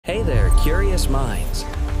curious minds.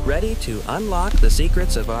 Ready to unlock the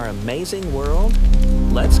secrets of our amazing world?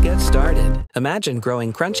 Let's get started. Imagine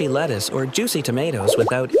growing crunchy lettuce or juicy tomatoes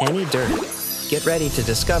without any dirt. Get ready to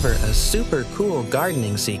discover a super cool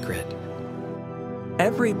gardening secret.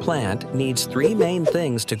 Every plant needs three main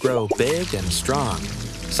things to grow big and strong: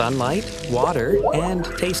 sunlight, water, and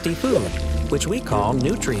tasty food, which we call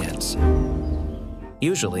nutrients.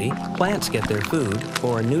 Usually, plants get their food,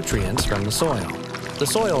 or nutrients, from the soil. The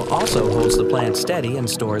soil also holds the plant steady and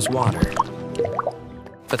stores water.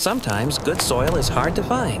 But sometimes good soil is hard to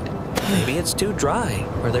find. Maybe it's too dry,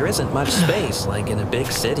 or there isn't much space like in a big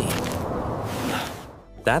city.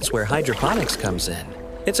 That's where hydroponics comes in.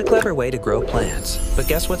 It's a clever way to grow plants, but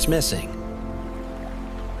guess what's missing?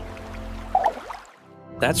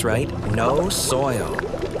 That's right, no soil.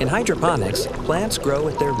 In hydroponics, plants grow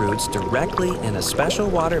with their roots directly in a special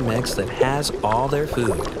water mix that has all their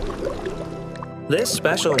food. This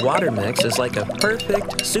special water mix is like a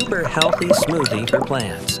perfect, super healthy smoothie for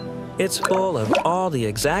plants. It's full of all the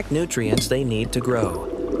exact nutrients they need to grow.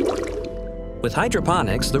 With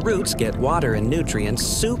hydroponics, the roots get water and nutrients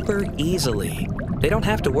super easily. They don't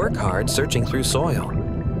have to work hard searching through soil.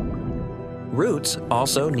 Roots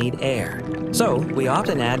also need air, so we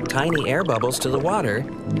often add tiny air bubbles to the water.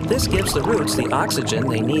 This gives the roots the oxygen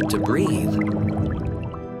they need to breathe.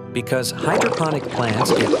 Because hydroponic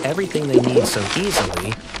plants get everything they need so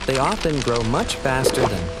easily, they often grow much faster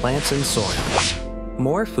than plants in soil.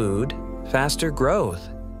 More food, faster growth.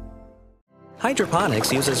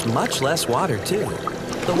 Hydroponics uses much less water too.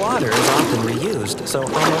 The water is often reused, so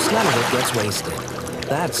almost none of it gets wasted.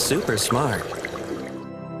 That's super smart.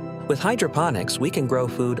 With hydroponics, we can grow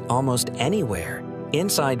food almost anywhere,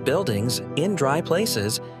 inside buildings, in dry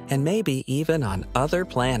places, and maybe even on other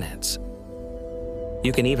planets.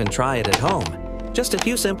 You can even try it at home. Just a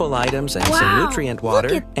few simple items and some nutrient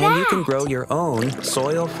water, and you can grow your own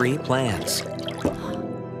soil-free plants.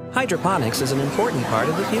 Hydroponics is an important part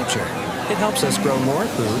of the future. It helps us grow more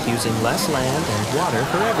food using less land and water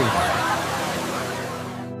for everyone.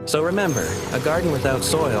 So remember, a garden without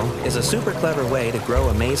soil is a super clever way to grow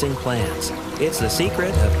amazing plants. It's the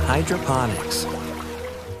secret of hydroponics.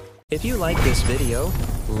 If you like this video,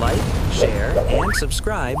 like, share, and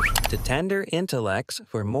subscribe to Tender Intellects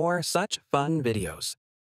for more such fun videos.